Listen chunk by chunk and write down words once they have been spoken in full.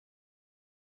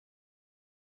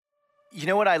You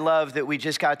know what I love that we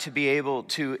just got to be able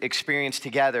to experience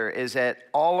together is at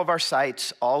all of our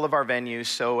sites, all of our venues.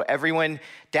 So everyone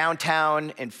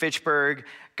downtown in Fitchburg,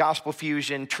 Gospel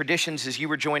Fusion, Traditions, as you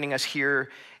were joining us here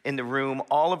in the room,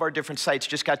 all of our different sites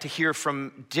just got to hear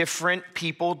from different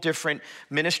people, different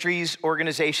ministries,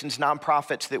 organizations,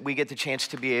 nonprofits that we get the chance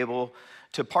to be able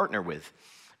to partner with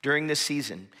during this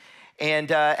season.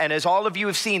 And as all of you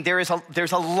have seen, there's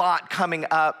a lot coming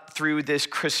up through this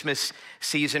Christmas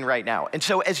season right now. And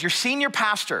so as your senior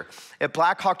pastor at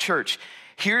Blackhawk Church,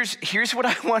 here's what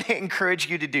I want to encourage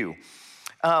you to do.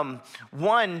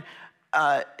 One,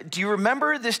 do you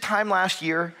remember this time last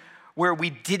year where we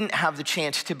didn't have the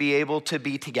chance to be able to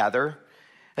be together?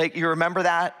 Like, you remember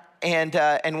that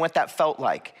and what that felt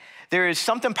like? There is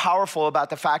something powerful about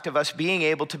the fact of us being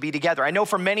able to be together. I know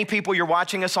for many people, you're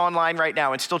watching us online right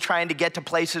now and still trying to get to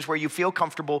places where you feel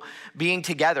comfortable being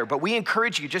together. But we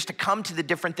encourage you just to come to the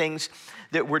different things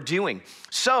that we're doing.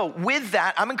 So with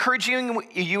that, I'm encouraging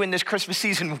you in this Christmas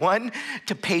season, one,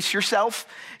 to pace yourself,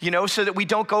 so that we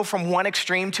don't go from one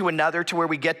extreme to another to where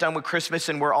we get done with Christmas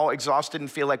and we're all exhausted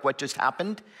and feel like what just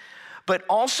happened. But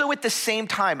also at the same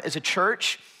time, as a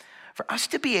church, for us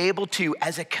to be able to,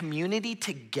 as a community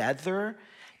together,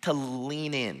 to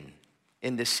lean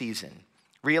in this season,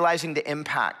 realizing the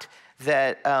impact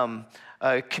that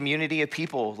a community of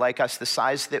people like us, the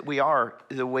size that we are,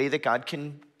 the way that God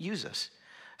can use us.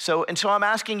 So I'm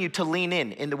asking you to lean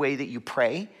in the way that you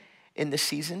pray in this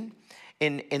season,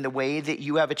 in the way that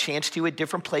you have a chance to at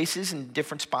different places and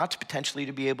different spots, potentially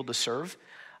to be able to serve,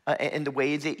 in the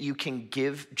way that you can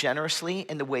give generously,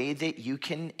 in the way that you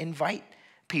can invite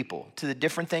people to the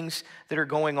different things that are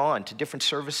going on, to different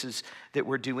services that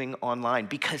we're doing online.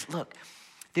 Because look,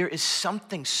 there is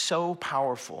something so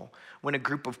powerful when a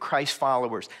group of Christ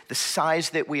followers, the size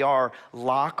that we are,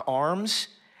 lock arms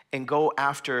and go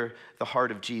after the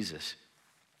heart of Jesus.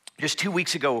 Just 2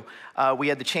 weeks ago, we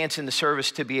had the chance in the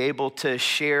service to be able to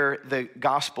share the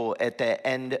gospel at the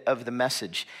end of the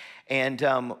message. And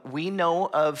we know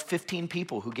of 15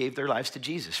 people who gave their lives to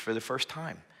Jesus for the first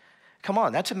time. Come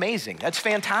on, that's amazing. That's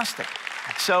fantastic.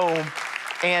 So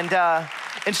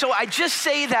I just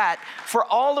say that for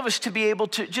all of us to be able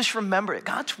to just remember it.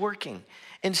 God's working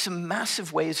in some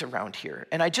massive ways around here.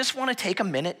 And I just want to take a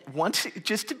minute once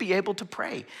just to be able to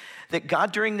pray that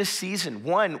God during this season,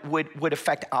 one, would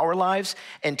affect our lives,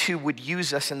 and two, would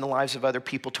use us in the lives of other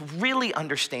people to really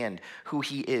understand who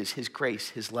he is, his grace,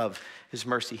 his love, his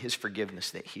mercy, his forgiveness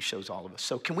that he shows all of us.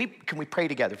 So can we pray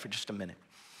together for just a minute?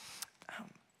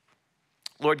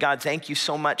 Lord God, thank you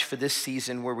so much for this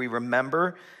season where we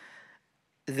remember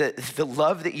the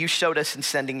love that you showed us in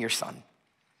sending your son.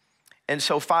 And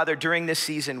so, Father, during this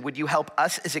season, would you help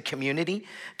us as a community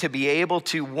to be able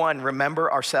to, one,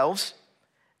 remember ourselves,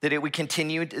 that we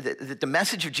continue, that the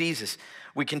message of Jesus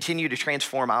would continue to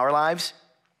transform our lives?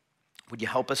 Would you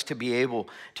help us to be able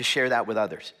to share that with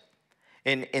others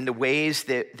in the ways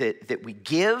that we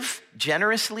give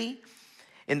generously,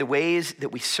 in the ways that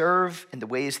we serve, in the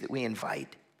ways that we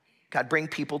invite? God, bring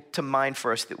people to mind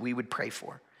for us that we would pray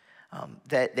for,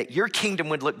 that your kingdom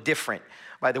would look different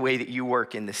by the way that you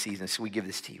work in this season. So we give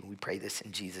this to you. We pray this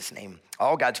in Jesus' name.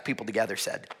 All God's people together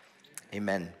said,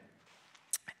 amen.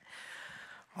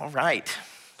 All right.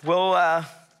 Well,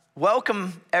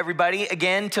 welcome everybody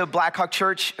again to Blackhawk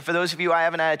Church. For those of you I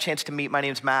haven't had a chance to meet, my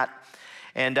name's Matt,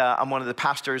 and I'm one of the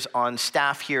pastors on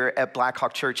staff here at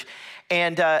Blackhawk Church.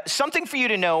 And something for you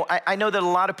to know, I know that a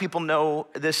lot of people know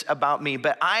this about me,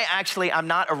 but I'm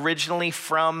not originally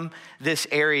from this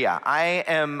area. I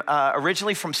am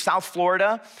originally from South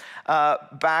Florida,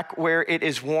 back where it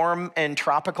is warm and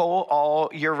tropical all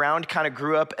year round. Kind of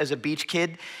grew up as a beach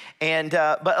kid.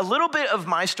 But a little bit of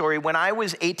my story, when I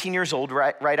was 18 years old,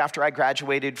 right after I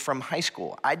graduated from high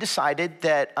school, I decided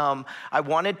that I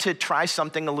wanted to try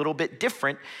something a little bit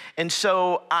different. And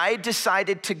so I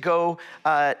decided to go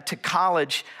to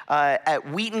college at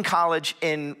Wheaton College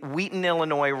in Wheaton,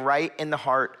 Illinois, right in the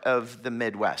heart of the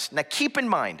Midwest. Now keep in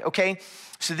mind, okay,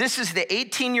 so this is the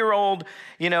 18-year-old,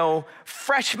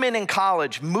 freshman in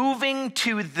college moving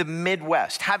to the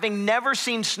Midwest, having never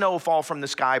seen snow fall from the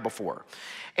sky before.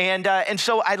 And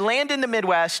so I land in the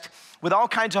Midwest with all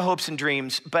kinds of hopes and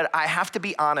dreams, but I have to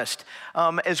be honest.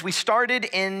 As we started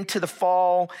into the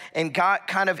fall and got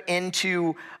kind of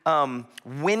into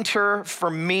winter for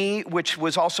me, which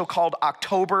was also called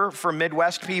October for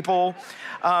Midwest people,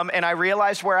 and I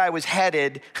realized where I was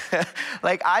headed,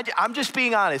 I'm just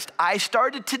being honest, I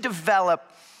started to develop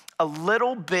a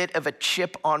little bit of a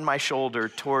chip on my shoulder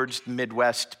towards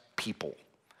Midwest people.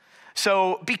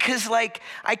 So, because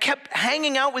I kept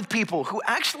hanging out with people who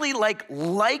actually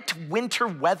liked winter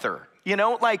weather. You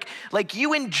know, like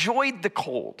you enjoyed the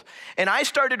cold. And I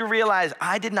started to realize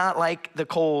I did not like the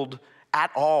cold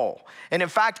at all. And in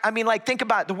fact, I mean, like, think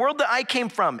about it. The world that I came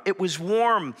from, it was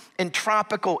warm and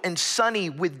tropical and sunny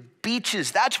with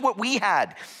beaches. That's what we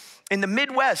had. In the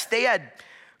Midwest, they had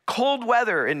cold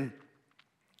weather and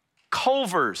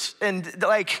Culvers. And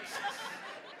like,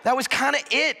 that was kind of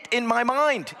it in my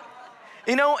mind.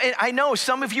 You know, and I know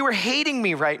some of you are hating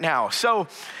me right now. So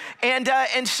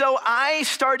I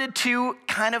started to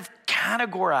kind of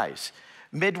categorize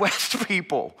Midwest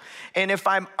people. And if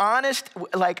I'm honest,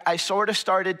 like, I sort of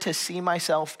started to see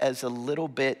myself as a little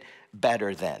bit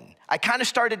better than. I kind of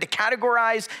started to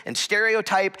categorize and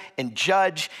stereotype and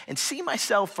judge and see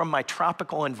myself from my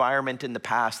tropical environment in the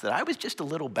past that I was just a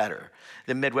little better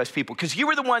than Midwest people. Because you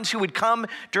were the ones who would come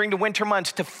during the winter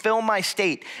months to fill my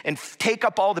state and take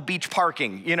up all the beach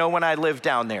parking, you know, when I lived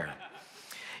down there.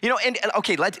 You know, and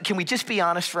okay, can we just be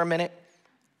honest for a minute?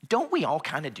 Don't we all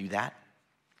kind of do that?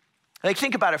 Like,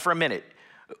 think about it for a minute.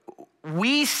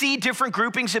 We see different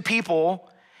groupings of people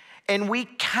and we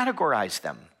categorize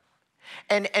them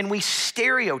and we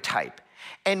stereotype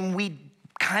and we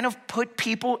kind of put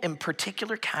people in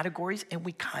particular categories and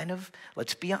we kind of,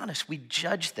 let's be honest, we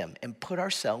judge them and put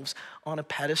ourselves on a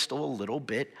pedestal a little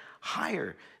bit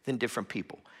higher than different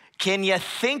people. Can you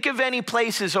think of any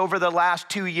places over the last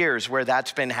 2 years where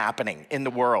that's been happening in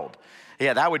the world?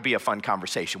 Yeah, that would be a fun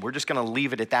conversation. We're just gonna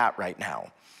leave it at that right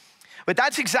now. But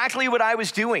that's exactly what I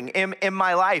was doing in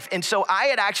my life. And so I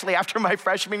had actually, after my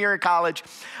freshman year of college,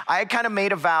 I had kind of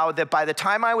made a vow that by the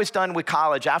time I was done with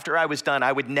college, after I was done,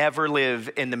 I would never live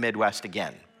in the Midwest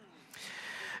again.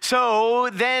 So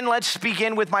then let's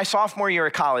begin with my sophomore year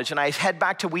of college. And I head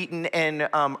back to Wheaton, and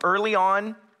early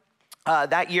on,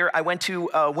 that year, I went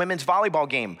to a women's volleyball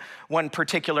game one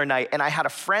particular night, and I had a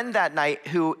friend that night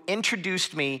who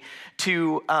introduced me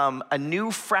to a new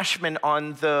freshman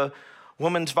on the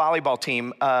women's volleyball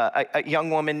team, a young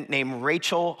woman named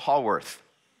Rachel Hallworth.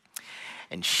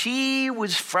 And she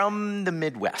was from the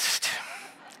Midwest.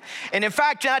 And in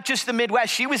fact, not just the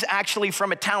Midwest, she was actually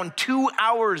from a town 2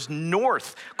 hours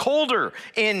north, colder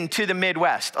into the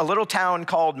Midwest, a little town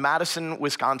called Madison,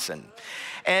 Wisconsin.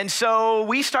 And so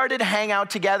we started to hang out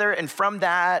together, and from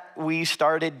that, we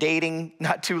started dating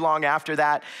not too long after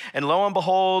that. And lo and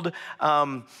behold,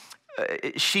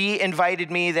 she invited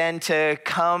me then to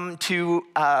come to,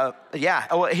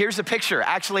 here's a picture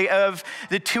actually of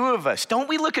the two of us. Don't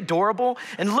we look adorable?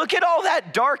 And look at all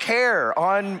that dark hair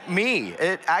on me.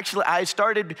 I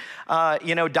started,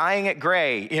 dyeing it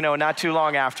gray, not too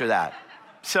long after that.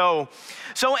 So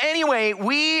anyway,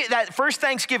 that first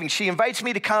Thanksgiving, she invites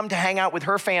me to come to hang out with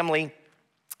her family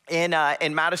in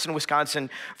Madison, Wisconsin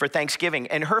for Thanksgiving.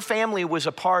 And her family was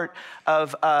a part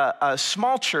of a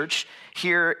small church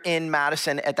here in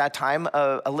Madison at that time,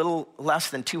 a little less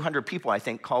than 200 people, I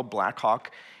think, called Black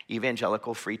Hawk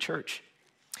Evangelical Free Church.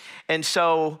 And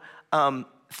so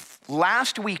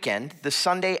last weekend, the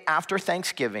Sunday after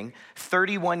Thanksgiving,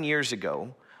 31 years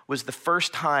ago, was the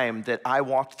first time that I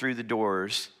walked through the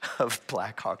doors of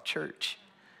Black Hawk Church.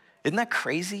 Isn't that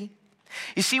crazy?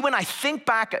 You see, when I think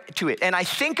back to it, and I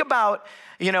think about,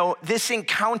 this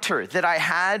encounter that I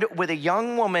had with a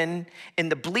young woman in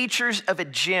the bleachers of a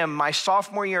gym my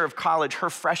sophomore year of college, her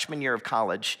freshman year of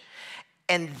college,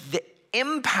 and the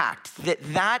impact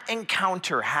that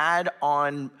encounter had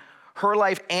on her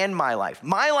life and my life.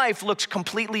 My life looks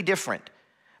completely different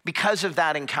because of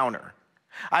that encounter.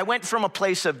 I went from a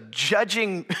place of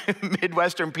judging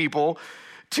Midwestern people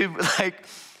to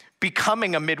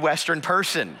becoming a Midwestern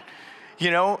person.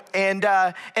 And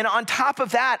on top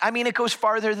of that, it goes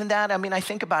farther than that. I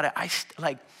think about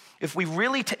it. If we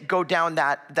really go down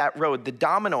that road, the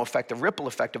domino effect, the ripple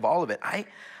effect of all of it, I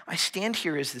stand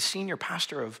here as the senior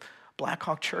pastor of Black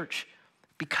Hawk Church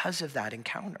because of that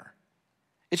encounter.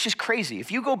 It's just crazy.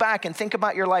 If you go back and think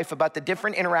about your life, about the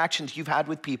different interactions you've had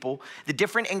with people, the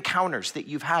different encounters that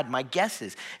you've had, my guess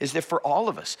is that for all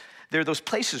of us, there are those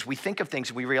places we think of things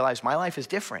and we realize my life is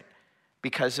different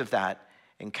because of that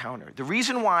encounter. The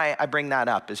reason why I bring that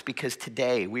up is because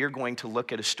today we are going to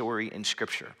look at a story in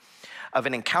Scripture of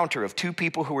an encounter of two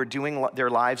people who are doing their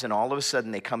lives, and all of a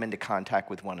sudden they come into contact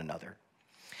with one another.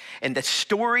 And the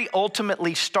story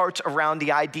ultimately starts around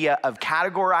the idea of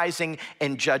categorizing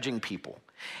and judging people.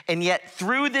 And yet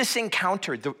through this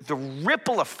encounter, the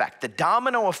ripple effect, the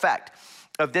domino effect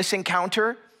of this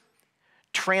encounter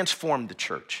transformed the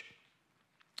church.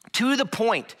 To the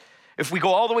point, if we go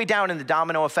all the way down in the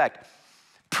domino effect,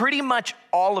 pretty much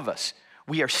all of us,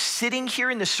 we are sitting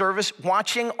here in the service,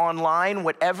 watching online,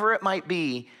 whatever it might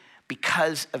be,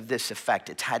 because of this effect.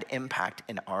 It's had impact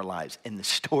in our lives. And the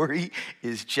story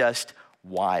is just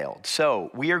wild.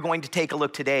 So we are going to take a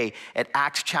look today at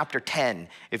Acts chapter 10.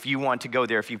 If you want to go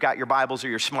there, if you've got your Bibles or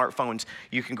your smartphones,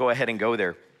 you can go ahead and go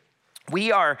there.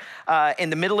 We are in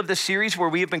the middle of this series where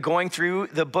we have been going through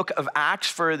the book of Acts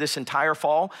for this entire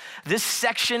fall. This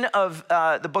section of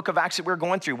the book of Acts that we're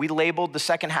going through, we labeled the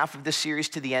second half of this series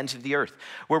To the Ends of the Earth,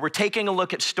 where we're taking a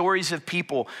look at stories of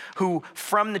people who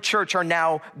from the church are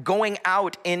now going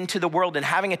out into the world and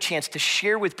having a chance to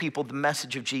share with people the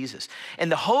message of Jesus.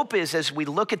 And the hope is, as we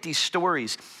look at these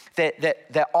stories,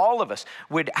 that all of us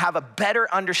would have a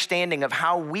better understanding of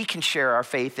how we can share our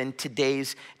faith in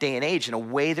today's day and age in a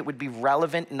way that would be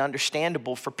relevant and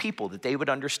understandable for people, that they would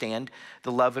understand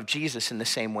the love of Jesus in the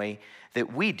same way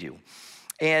that we do.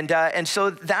 And so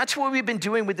that's what we've been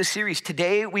doing with the series.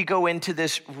 Today we go into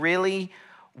this really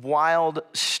wild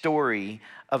story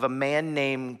of a man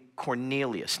named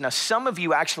Cornelius. Now, some of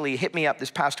you actually hit me up this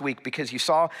past week because you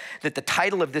saw that the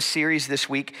title of this series this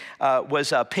week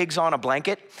was Pigs on a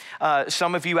Blanket.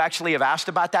 Some of you actually have asked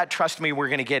about that. Trust me, we're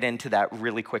going to get into that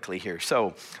really quickly here.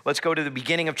 So let's go to the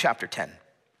beginning of chapter 10.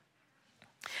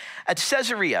 At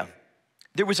Caesarea,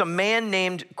 there was a man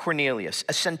named Cornelius,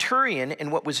 a centurion in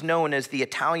what was known as the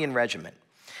Italian regiment.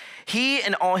 He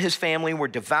and all his family were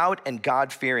devout and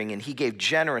God-fearing, and he gave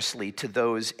generously to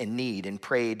those in need and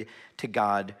prayed to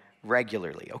God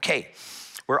regularly. Okay,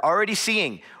 we're already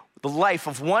seeing the life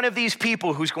of one of these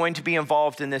people who's going to be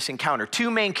involved in this encounter.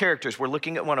 Two main characters. We're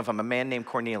looking at one of them, a man named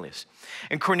Cornelius.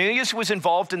 And Cornelius was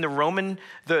involved in the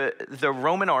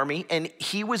Roman army, and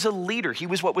he was a leader. He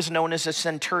was what was known as a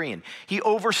centurion. He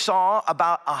oversaw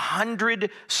about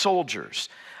 100 soldiers,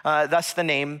 thus the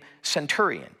name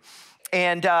centurion.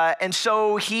 And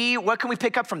so what can we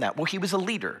pick up from that? Well, he was a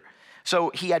leader.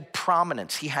 So he had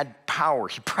prominence, he had power,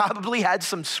 he probably had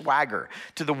some swagger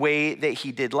to the way that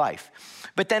he did life.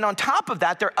 But then on top of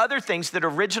that, there are other things that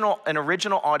an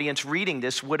original audience reading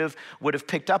this would have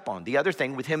picked up on. The other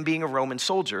thing, with him being a Roman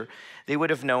soldier, they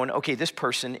would have known, okay, this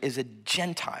person is a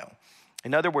Gentile.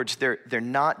 In other words, they're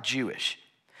not Jewish.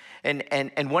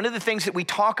 And one of the things that we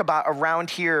talk about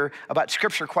around here about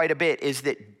Scripture quite a bit is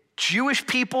that Jewish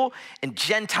people and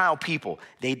Gentile people,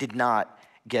 they did not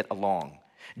get along.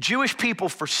 Jewish people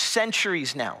for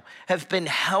centuries now have been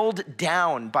held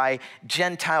down by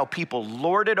Gentile people,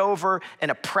 lorded over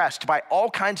and oppressed by all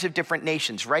kinds of different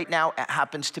nations. Right now, it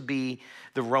happens to be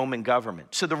the Roman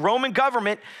government. So the Roman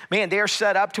government, man, they are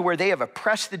set up to where they have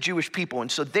oppressed the Jewish people. And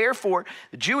so therefore,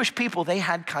 the Jewish people, they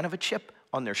had kind of a chip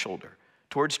on their shoulder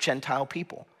towards Gentile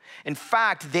people. In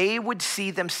fact, they would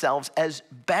see themselves as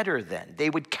better than. They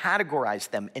would categorize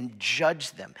them and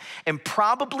judge them and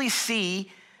probably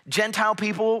see Gentile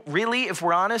people, really, if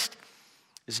we're honest,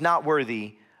 is not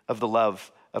worthy of the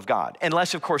love of God.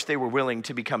 Unless, of course, they were willing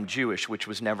to become Jewish, which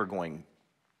was never going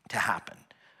to happen.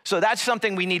 So that's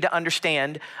something we need to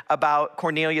understand about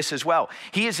Cornelius as well.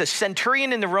 He is a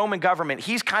centurion in the Roman government.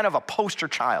 He's kind of a poster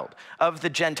child of the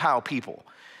Gentile people.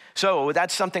 So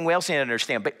that's something we also need to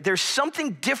understand. But there's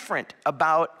something different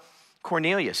about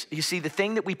Cornelius. You see, the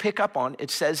thing that we pick up on, it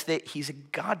says that he's a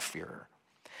God-fearer.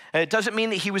 And it doesn't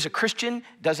mean that he was a Christian,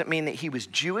 doesn't mean that he was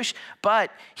Jewish,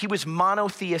 but he was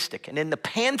monotheistic. And in the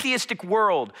pantheistic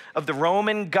world of the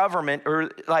Roman government,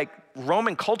 or like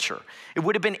Roman culture, it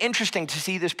would have been interesting to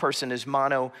see this person as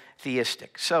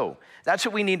monotheistic. So that's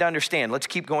what we need to understand. Let's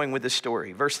keep going with this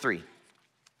story. Verse 3.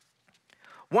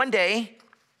 One day,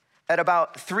 at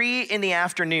about 3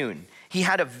 p.m, he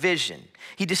had a vision.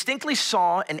 He distinctly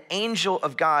saw an angel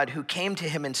of God who came to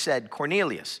him and said,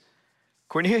 Cornelius.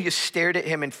 Cornelius stared at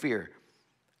him in fear.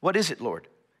 What is it, Lord?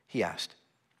 He asked.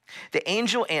 The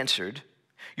angel answered,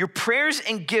 your prayers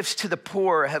and gifts to the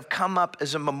poor have come up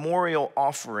as a memorial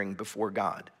offering before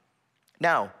God.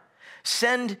 Now,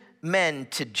 send men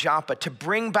to Joppa to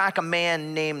bring back a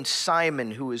man named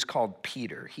Simon who is called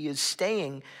Peter. He is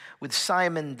staying with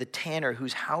Simon the tanner,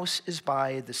 whose house is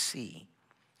by the sea.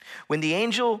 When the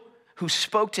angel who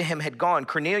spoke to him had gone,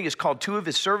 Cornelius called 2 of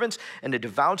his servants and a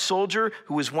devout soldier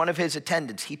who was one of his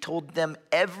attendants. He told them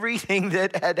everything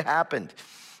that had happened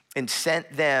and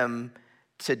sent them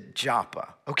to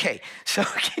Joppa. Okay, so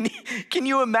can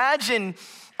you imagine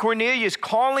Cornelius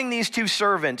calling these 2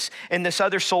 servants and this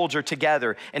other soldier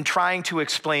together and trying to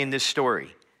explain this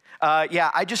story?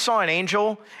 I just saw an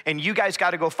angel, and you guys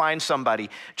got to go find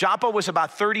somebody. Joppa was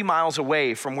about 30 miles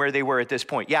away from where they were at this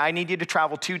point. Yeah, I need you to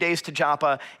travel 2 days to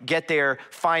Joppa, get there,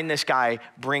 find this guy,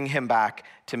 bring him back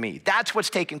to me. That's what's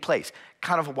taking place.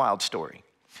 Kind of a wild story.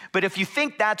 But if you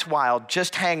think that's wild,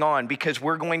 just hang on, because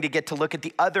we're going to get to look at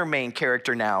the other main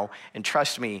character now, and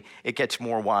trust me, it gets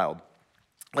more wild.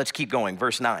 Let's keep going.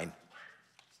 Verse 9.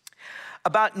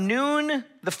 About noon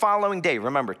the following day,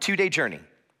 remember, 2-day journey,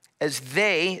 as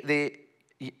the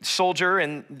soldier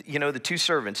and, the two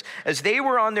servants, as they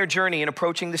were on their journey and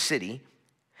approaching the city,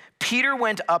 Peter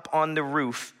went up on the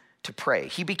roof to pray.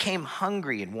 He became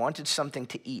hungry and wanted something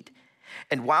to eat.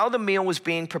 And while the meal was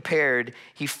being prepared,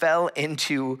 he fell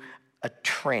into a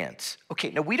trance. Okay,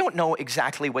 now we don't know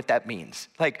exactly what that means.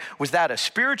 Like, was that a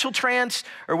spiritual trance,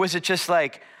 or was it just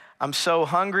like, I'm so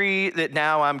hungry that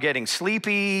now I'm getting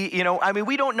sleepy?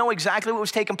 We don't know exactly what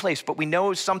was taking place, but we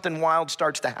know something wild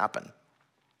starts to happen.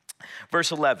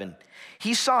 Verse 11,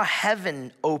 he saw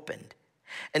heaven opened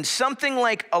and something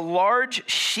like a large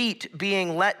sheet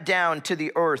being let down to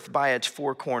the earth by its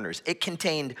four corners. It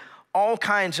contained all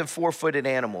kinds of four-footed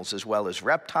animals, as well as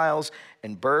reptiles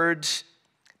and birds.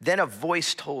 Then a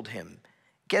voice told him,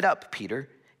 "Get up, Peter,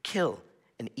 kill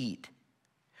and eat."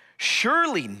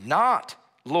 "Surely not,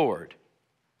 Lord,"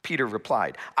 Peter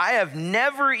replied. "I have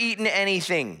never eaten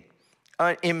anything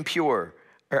impure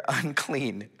or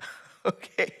unclean."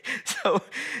 Okay, so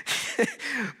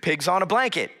pigs on a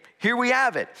blanket. Here we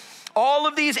have it. All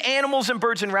of these animals and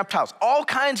birds and reptiles, all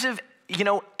kinds of,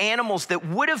 animals that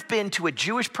would have been to a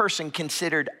Jewish person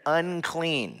considered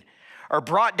unclean, are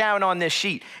brought down on this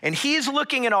sheet. And he's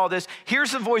looking at all this.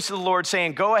 Here's the voice of the Lord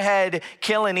saying, "Go ahead,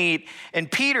 kill and eat."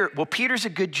 And Peter's a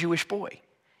good Jewish boy.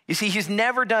 You see, he's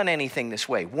never done anything this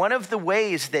way. One of the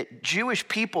ways that Jewish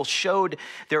people showed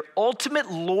their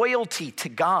ultimate loyalty to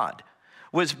God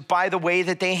was by the way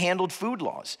that they handled food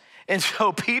laws. And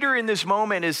so Peter in this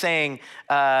moment is saying,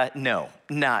 no,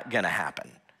 not gonna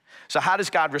happen. So how does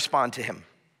God respond to him?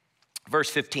 Verse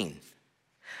 15,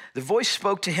 the voice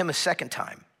spoke to him a second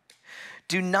time.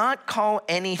 "Do not call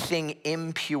anything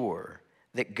impure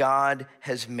that God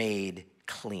has made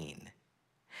clean."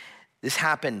 This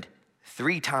happened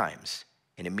 3 times,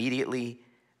 and immediately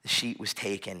the sheet was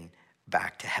taken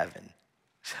back to heaven.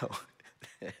 So,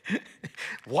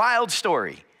 wild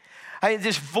story.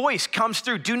 This voice comes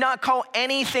through. Do not call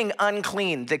anything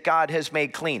unclean that God has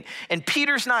made clean. And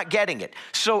Peter's not getting it.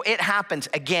 So it happens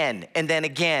again, and then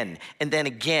again, and then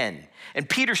again. And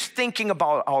Peter's thinking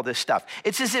about all this stuff.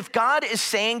 It's as if God is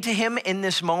saying to him in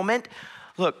this moment,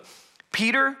 look,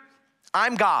 Peter,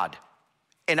 I'm God,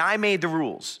 and I made the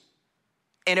rules.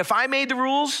 And if I made the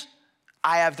rules,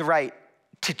 I have the right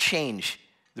to change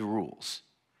the rules.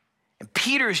 And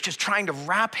Peter is just trying to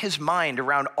wrap his mind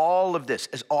around all of this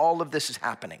as all of this is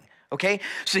happening, okay?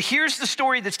 So here's the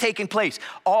story that's taking place.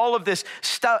 All of this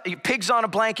stuff, pigs on a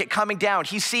blanket coming down.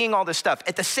 He's seeing all this stuff.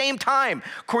 At the same time,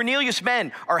 Cornelius'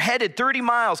 men are headed 30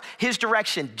 miles his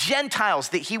direction, Gentiles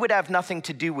that he would have nothing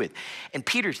to do with. And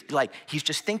Peter's like, he's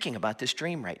just thinking about this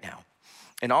dream right now.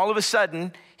 And all of a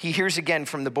sudden, he hears again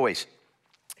from the voice.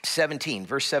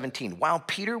 Verse 17, while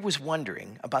Peter was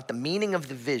wondering about the meaning of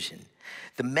the vision,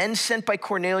 the men sent by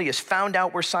Cornelius found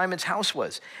out where Simon's house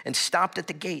was and stopped at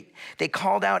the gate. They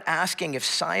called out asking if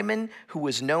Simon, who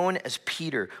was known as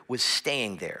Peter, was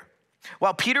staying there.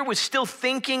 While Peter was still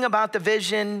thinking about the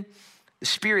vision, the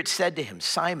Spirit said to him,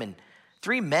 "Simon,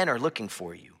 3 men are looking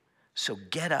for you. So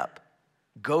get up,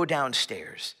 go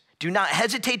downstairs. Do not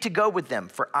hesitate to go with them,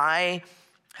 for I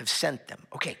have sent them."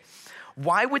 Okay.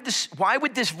 Why would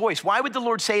the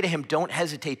Lord say to him, don't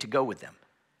hesitate to go with them?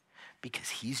 Because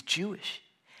he's Jewish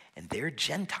and they're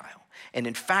Gentile. And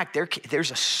in fact,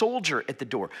 there's a soldier at the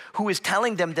door who is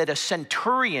telling them that a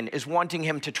centurion is wanting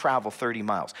him to travel 30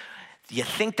 miles. Do you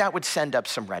think that would send up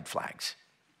some red flags?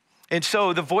 And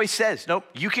so the voice says, nope,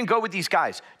 you can go with these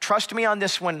guys. Trust me on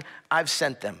this one, I've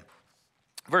sent them.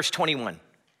 Verse 21,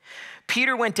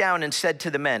 Peter went down and said to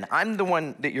the men, "I'm the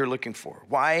one that you're looking for.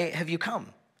 Why have you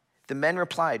come?" The men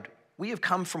replied, "We have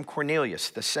come from Cornelius,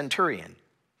 the centurion.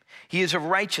 He is a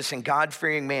righteous and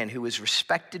God-fearing man who is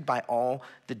respected by all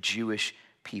the Jewish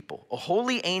people. A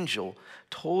holy angel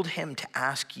told him to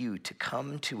ask you to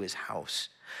come to his house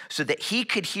so that he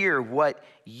could hear what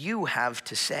you have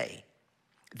to say."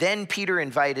 Then Peter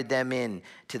invited them in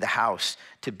to the house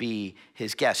to be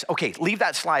his guests. Okay, leave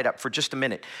that slide up for just a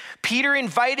minute. Peter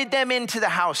invited them into the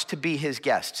house to be his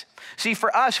guests. See,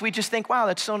 for us, we just think, wow,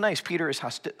 that's so nice. Peter is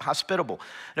hospitable.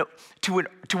 No, to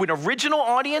an original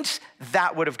audience,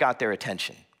 that would have got their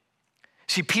attention.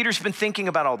 See, Peter's been thinking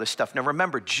about all this stuff. Now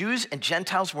remember, Jews and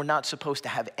Gentiles were not supposed to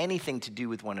have anything to do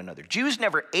with one another. Jews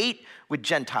never ate with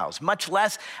Gentiles, much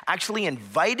less actually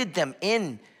invited them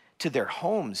in to their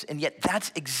homes. And yet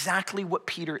that's exactly what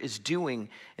Peter is doing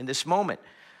in this moment.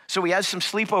 So he has some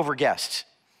sleepover guests.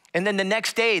 And then the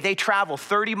next day they travel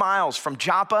 30 miles from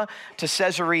Joppa to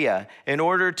Caesarea in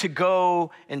order to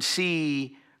go and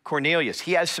see Cornelius.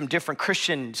 He has some different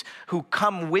Christians who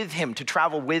come with him to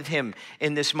travel with him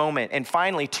in this moment. And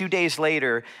finally, 2 days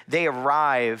later, they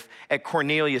arrive at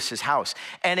Cornelius's house.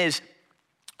 And as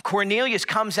Cornelius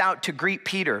comes out to greet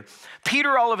Peter.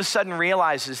 Peter all of a sudden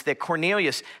realizes that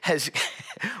Cornelius has,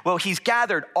 he's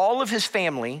gathered all of his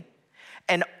family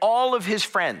and all of his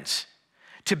friends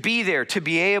to be there, to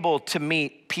be able to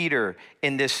meet Peter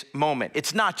in this moment.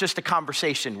 It's not just a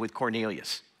conversation with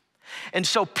Cornelius. And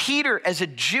so Peter, as a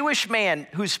Jewish man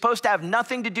who's supposed to have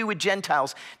nothing to do with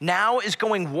Gentiles, now is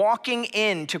walking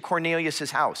into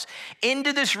Cornelius' house,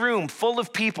 into this room full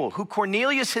of people who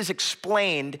Cornelius has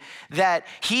explained that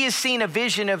he has seen a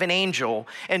vision of an angel.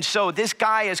 And so this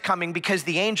guy is coming because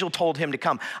the angel told him to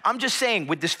come. I'm just saying,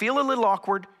 would this feel a little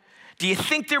awkward? Do you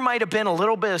think there might have been a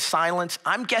little bit of silence?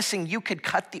 I'm guessing you could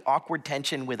cut the awkward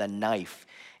tension with a knife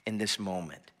in this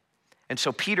moment. And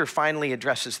so Peter finally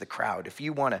addresses the crowd. If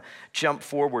you want to jump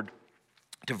forward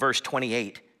to verse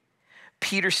 28,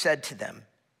 Peter said to them,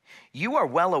 "You are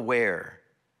well aware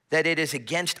that it is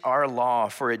against our law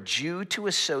for a Jew to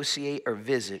associate or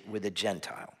visit with a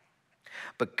Gentile.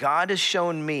 But God has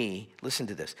shown me," listen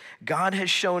to this, "God has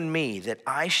shown me that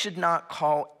I should not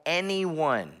call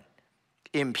anyone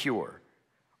impure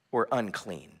or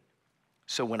unclean.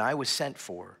 So when I was sent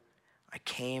for, I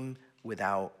came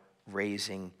without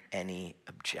raising any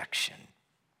objection."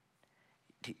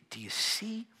 Do you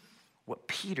see what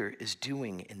Peter is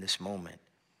doing in this moment?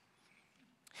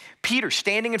 Peter,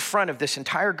 standing in front of this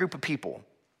entire group of people,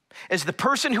 as the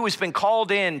person who has been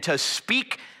called in to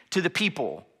speak to the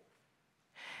people,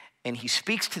 and he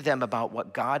speaks to them about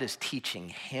what God is teaching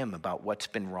him about what's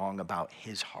been wrong about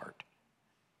his heart.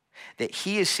 That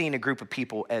he has seen a group of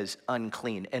people as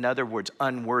unclean, in other words,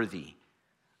 unworthy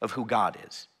of who God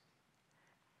is.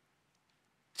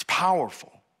 It's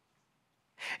powerful.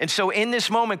 And so in this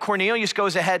moment, Cornelius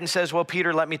goes ahead and says, "Well,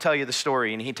 Peter, let me tell you the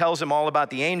story." And he tells him all about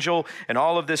the angel and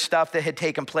all of this stuff that had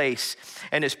taken place.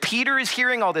 And as Peter is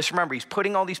hearing all this, remember, he's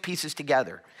putting all these pieces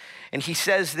together. And he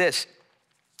says this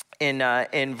in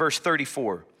verse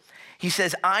 34. He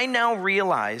says, "I now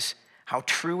realize how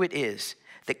true it is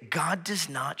that God does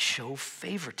not show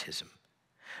favoritism,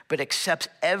 but accepts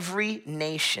every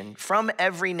nation, from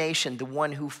every nation, the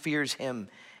one who fears him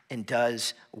and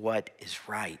does what is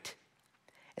right."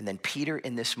 And then Peter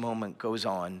in this moment goes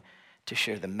on to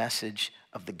share the message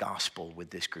of the gospel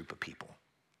with this group of people.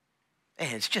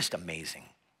 And it's just amazing.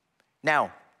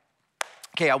 Now,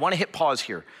 okay, I want to hit pause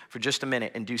here for just a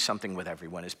minute and do something with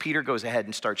everyone. As Peter goes ahead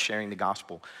and starts sharing the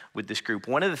gospel with this group,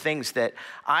 one of the things that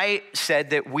I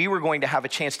said that we were going to have a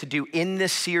chance to do in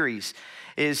this series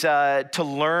is to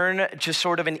learn just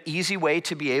sort of an easy way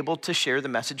to be able to share the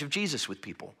message of Jesus with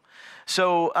people.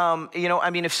 So,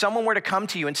 if someone were to come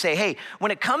to you and say, "Hey,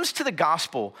 when it comes to the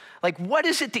gospel, like, what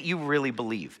is it that you really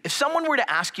believe?" If someone were to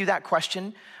ask you that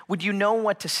question, would you know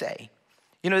what to say?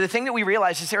 You know, the thing that we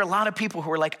realize is there are a lot of people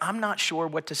who are like, "I'm not sure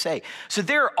what to say." So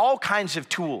there are all kinds of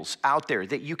tools out there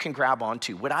that you can grab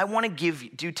onto. What I want to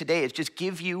do today is just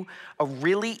give you a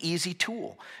really easy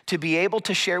tool to be able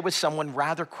to share with someone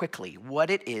rather quickly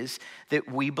what it is that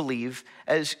we believe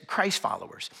as Christ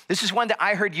followers. This is one that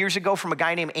I heard years ago from a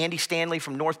guy named Andy Stanley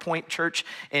from North Point Church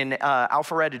in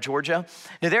Alpharetta, Georgia.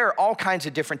 Now, there are all kinds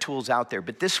of different tools out there,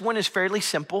 but this one is fairly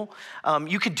simple.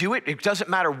 You can do it. It doesn't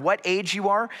matter what age you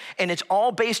are, and it's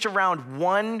all based around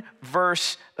one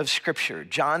verse of Scripture,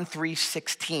 John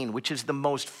 3:16, which is the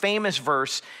most famous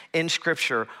verse in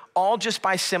Scripture, all just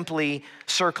by simply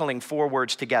circling 4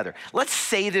 words together. Let's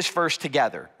say this verse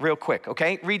together real quick,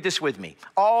 okay? Read this with me.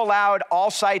 All loud,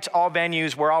 all sites, all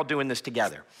venues, we're all doing this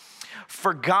together.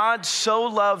 "For God so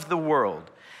loved the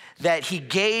world that he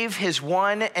gave his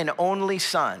one and only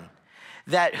Son,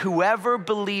 that whoever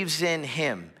believes in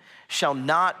him shall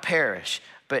not perish,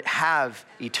 but have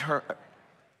eternal..."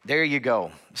 There you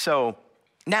go. So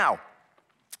now,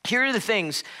 here are the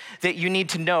things that you need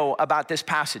to know about this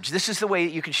passage. This is the way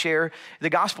that you can share the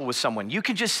gospel with someone. You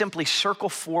can just simply circle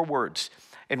 4 words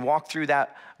and walk through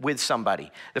that with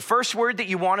somebody. The first word that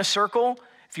you want to circle,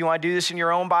 if you want to do this in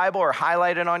your own Bible or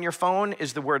highlight it on your phone,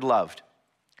 is the word loved.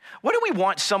 What do we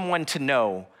want someone to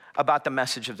know about the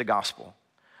message of the gospel?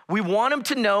 We want them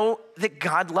to know that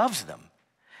God loves them.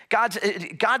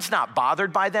 God's not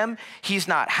bothered by them. He's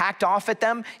not hacked off at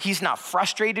them. He's not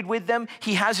frustrated with them.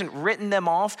 He hasn't written them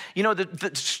off. You know,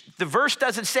 the verse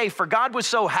doesn't say, "For God was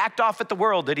so hacked off at the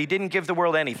world that he didn't give the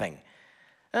world anything."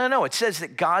 No, it says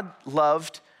that God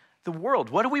loved the world.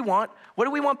 What do we want? What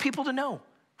do we want people to know?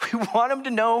 We want them to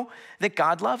know that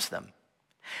God loves them.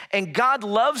 And God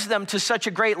loves them to such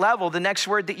a great level, the next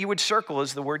word that you would circle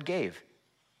is the word "gave."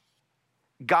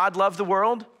 God loved the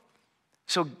world,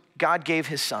 so God gave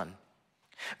his Son.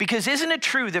 Because isn't it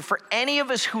true that for any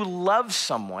of us who love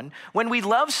someone, when we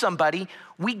love somebody,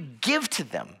 we give to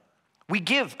them. We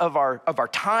give of our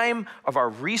time, of our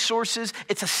resources.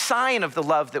 It's a sign of the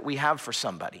love that we have for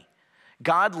somebody.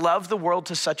 God loved the world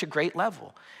to such a great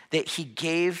level that he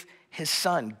gave his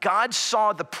son. God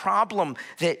saw the problem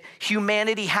that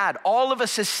humanity had. All of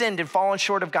us has sinned and fallen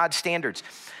short of God's standards.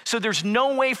 So there's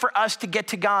no way for us to get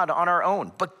to God on our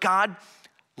own. But God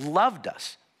loved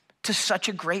us to such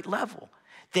a great level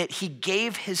that he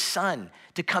gave his son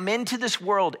to come into this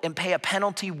world and pay a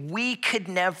penalty we could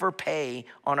never pay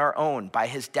on our own by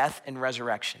his death and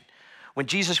resurrection. When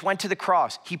Jesus went to the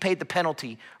cross, he paid the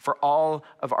penalty for all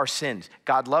of our sins.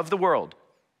 God loved the world,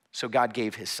 so God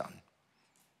gave his son.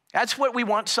 That's what we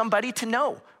want somebody to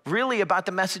know, really, about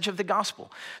the message of the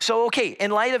gospel. So, okay,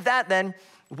 in light of that then,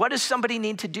 what does somebody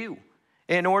need to do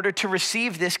in order to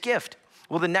receive this gift?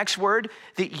 Well, the next word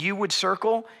that you would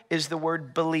circle is the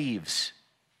word believes.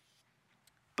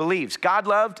 Believes. God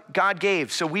loved, God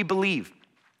gave, so we believe.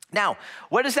 Now,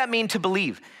 what does that mean to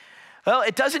believe? Well,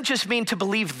 it doesn't just mean to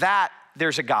believe that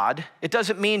there's a God. It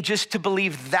doesn't mean just to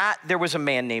believe that there was a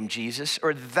man named Jesus,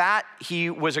 or that he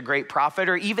was a great prophet,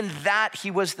 or even that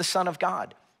he was the Son of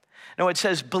God. No, it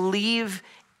says believe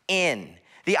in.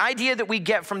 The idea that we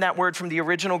get from that word from the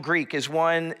original Greek is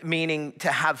one meaning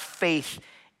to have faith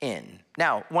in.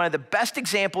 Now, one of the best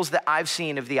examples that I've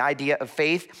seen of the idea of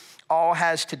faith all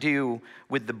has to do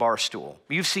with the bar stool.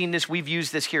 You've seen this, we've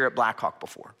used this here at Blackhawk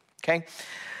before, okay?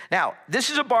 Now, this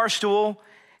is a bar stool,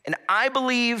 and I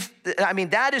believe,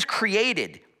 that is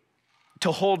created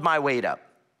to hold my weight up.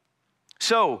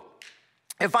 So,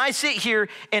 if I sit here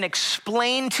and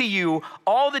explain to you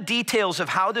all the details of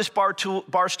how this bar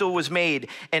stool was made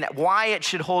and why it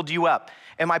should hold you up,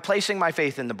 am I placing my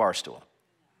faith in the bar stool?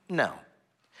 No.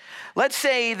 Let's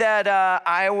say that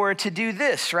I were to do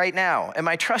this right now. Am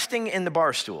I trusting in the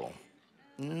bar stool?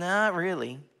 Not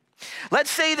really. Let's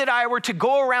say that I were to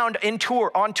go around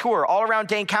on tour all around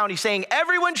Dane County saying,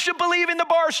 everyone should believe in the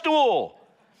bar stool.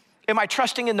 Am I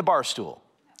trusting in the bar stool?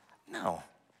 No.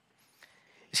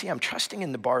 You see, I'm trusting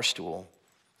in the bar stool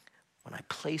when I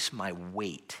place my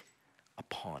weight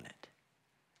upon it.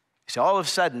 So all of a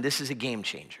sudden, this is a game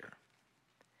changer.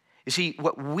 You see,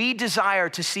 what we desire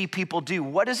to see people do,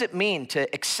 what does it mean to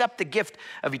accept the gift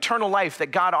of eternal life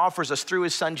that God offers us through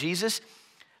his son, Jesus?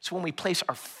 It's when we place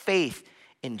our faith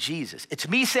in Jesus. It's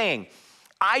me saying,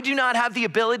 I do not have the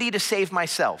ability to save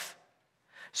myself.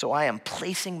 So I am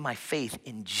placing my faith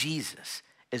in Jesus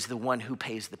as the one who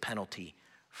pays the penalty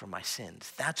for my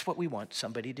sins. That's what we want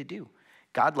somebody to do.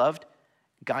 God loved,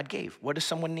 God gave. What does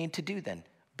someone need to do then?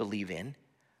 Believe in,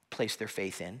 place their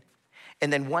faith in.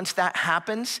 And then once that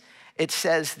happens, it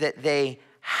says that they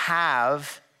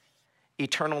have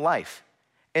eternal life.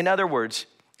 In other words,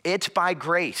 it's by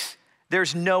grace.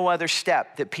 There's no other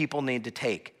step that people need to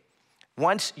take.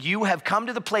 Once you have come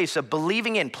to the place of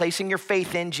believing in, placing your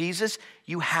faith in Jesus,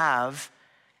 you have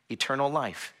eternal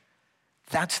life.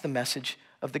 That's the message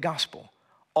of the gospel.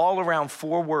 All around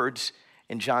 4 words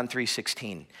in John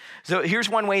 3:16. So here's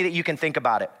one way that you can think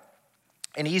about it.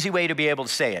 An easy way to be able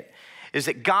to say it is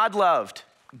that God loved,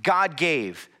 God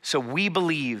gave, so we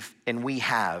believe and we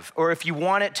have. Or if you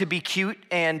want it to be cute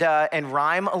and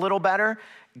rhyme a little better,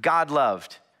 God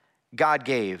loved, God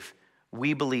gave,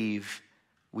 we believe,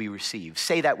 we receive.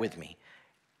 Say that with me.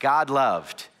 God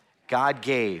loved, God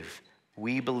gave,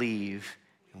 we believe,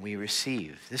 and we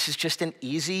receive. This is just an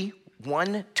easy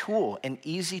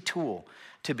tool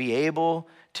to be able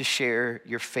to share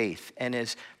your faith. And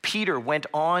as Peter went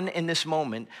on in this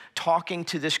moment, talking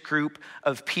to this group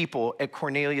of people at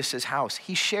Cornelius' house,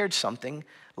 he shared something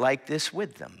like this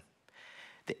with them.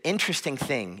 The interesting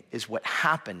thing is what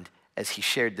happened as he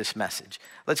shared this message.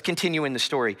 Let's continue in the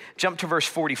story. Jump to verse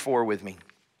 44 with me.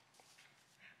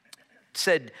 It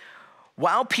said,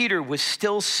 while Peter was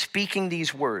still speaking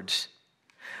these words,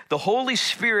 the Holy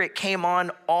Spirit came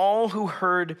on all who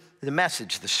heard the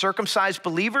message. The circumcised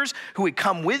believers who had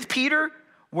come with Peter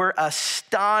were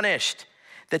astonished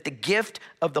that the gift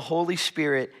of the Holy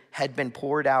Spirit had been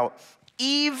poured out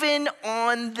even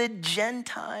on the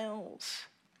Gentiles.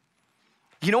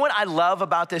 You know what I love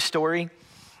about this story?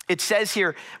 It says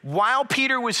here, while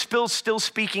Peter was still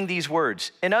speaking these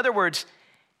words. In other words,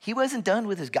 he wasn't done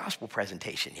with his gospel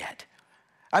presentation yet.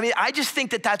 I just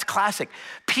think that that's classic.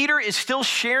 Peter is still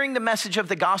sharing the message of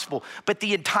the gospel, but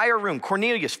the entire room,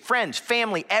 Cornelius, friends,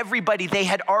 family, everybody, they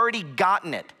had already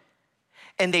gotten it.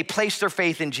 And they placed their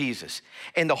faith in Jesus.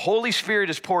 And the Holy Spirit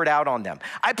is poured out on them.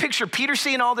 I picture Peter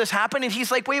seeing all this happen, and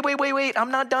he's like, wait, I'm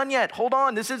not done yet. Hold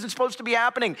on, this isn't supposed to be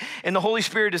happening. And the Holy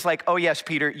Spirit is like, oh yes,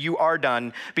 Peter, you are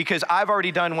done, because I've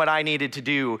already done what I needed to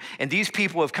do. And these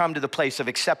people have come to the place of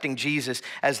accepting Jesus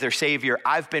as their Savior.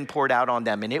 I've been poured out on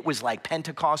them. And it was like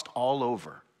Pentecost all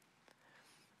over.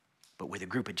 but with a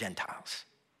group of Gentiles.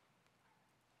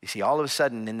 You see, all of a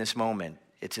sudden in this moment,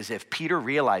 it's as if Peter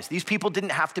realized these people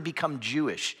didn't have to become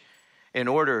Jewish in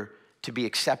order to be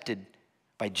accepted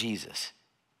by Jesus.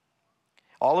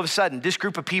 All of a sudden, this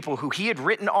group of people who he had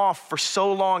written off for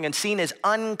so long and seen as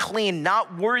unclean,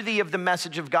 not worthy of the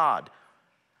message of God,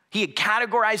 he had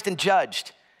categorized and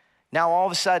judged. Now all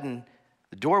of a sudden,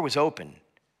 the door was open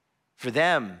for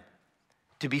them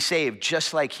to be saved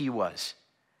just like he was.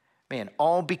 Man,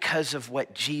 all because of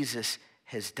what Jesus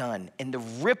has done. And the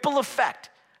ripple effect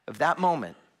of that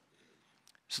moment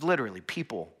is literally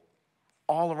people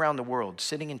all around the world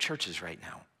sitting in churches right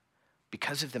now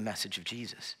because of the message of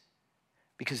Jesus.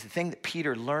 Because the thing that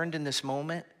Peter learned in this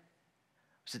moment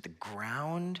was that the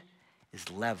ground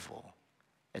is level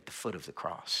at the foot of the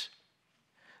cross.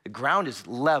 The ground is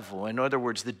level. In other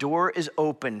words, the door is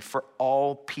open for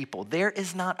all people. There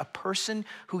is not a person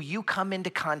who you come into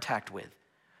contact with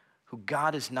who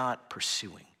God is not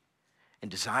pursuing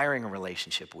and desiring a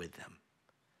relationship with them.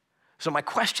 So my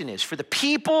question is, for the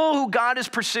people who God is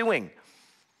pursuing,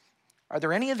 are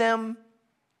there any of them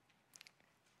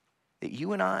that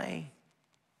you and I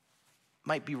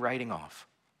might be writing off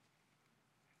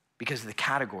because of the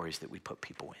categories that we put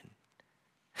people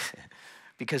in,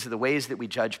 because of the ways that we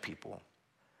judge people?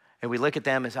 And we look at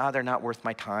them as, they're not worth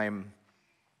my time.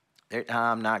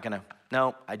 I'm not gonna,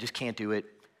 no, I just can't do it.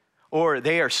 Or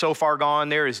they are so far gone,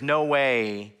 there is no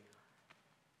way.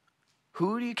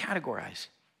 Who do you categorize?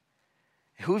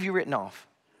 Who have you written off?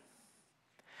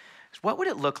 What would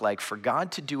it look like for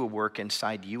God to do a work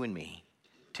inside you and me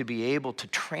to be able to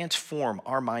transform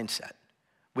our mindset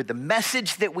with the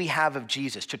message that we have of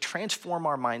Jesus, to transform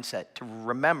our mindset, to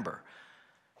remember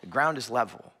the ground is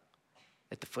level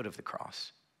at the foot of the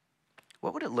cross?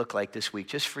 What would it look like this week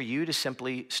just for you to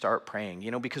simply start praying?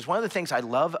 Because one of the things I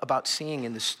love about seeing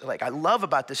in this, I love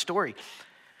about this story,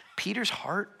 Peter's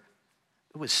heart,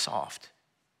 it was soft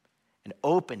and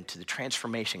open to the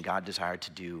transformation God desired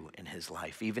to do in his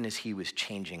life, even as he was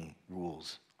changing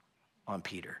rules on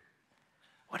Peter.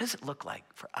 What does it look like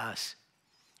for us?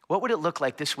 What would it look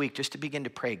like this week just to begin to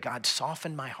pray, God,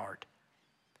 soften my heart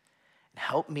and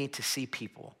help me to see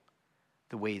people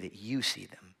the way that you see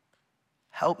them.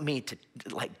 Help me to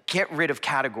get rid of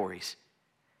categories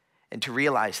and to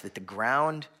realize that the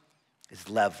ground is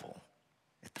level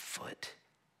at the foot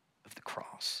of the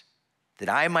cross, that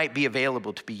I might be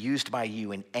available to be used by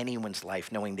you in anyone's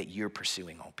life, knowing that you're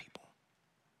pursuing all people.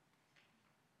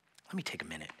 Let me take a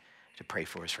minute to pray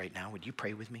for us right now. Would you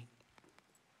pray with me?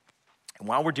 And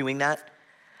while we're doing that,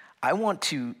 I want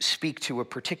to speak to a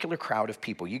particular crowd of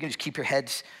people. You can just keep your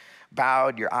heads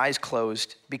bowed, your eyes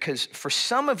closed, because for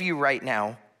some of you right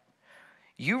now,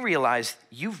 you realize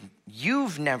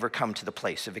you've never come to the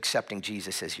place of accepting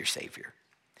Jesus as your Savior.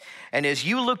 And as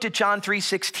you looked at John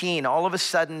 3:16, all of a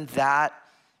sudden that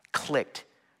clicked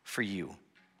for you.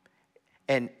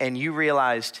 And you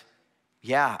realized,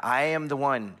 yeah, I am the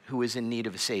one who is in need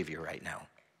of a Savior right now.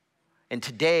 And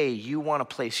today you want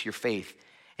to place your faith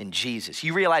in Jesus.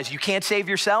 You realize you can't save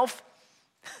yourself,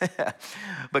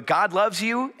 but God loves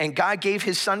you and God gave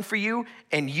his son for you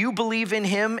and you believe in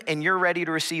him and you're ready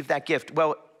to receive that gift.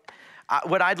 Well,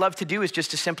 what I'd love to do is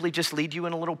just to simply lead you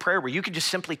in a little prayer where you can just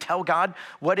simply tell God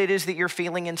what it is that you're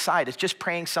feeling inside. It's just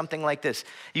praying something like this.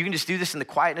 You can just do this in the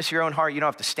quietness of your own heart. You don't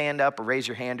have to stand up or raise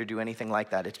your hand or do anything like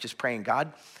that. It's just praying,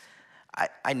 God,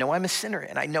 I know I'm a sinner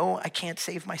and I know I can't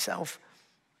save myself.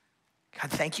 God,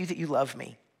 thank you that you love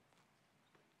me.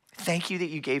 Thank you that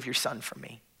you gave your son for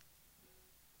me.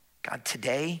 God,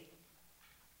 today,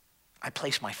 I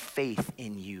place my faith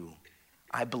in you.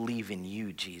 I believe in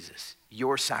you, Jesus,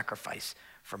 your sacrifice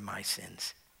for my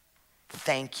sins.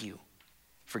 Thank you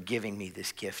for giving me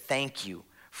this gift. Thank you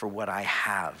for what I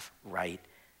have right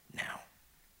now.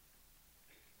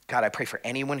 God, I pray for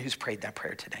anyone who's prayed that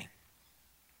prayer today,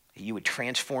 that you would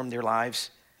transform their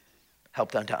lives,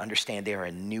 help them to understand they are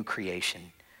a new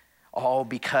creation, all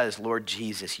because, Lord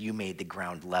Jesus, you made the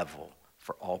ground level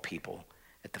for all people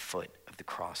at the foot of the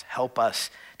cross. Help us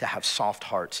to have soft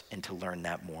hearts and to learn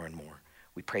that more and more.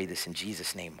 We pray this in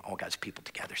Jesus' name. All God's people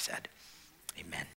together said, amen.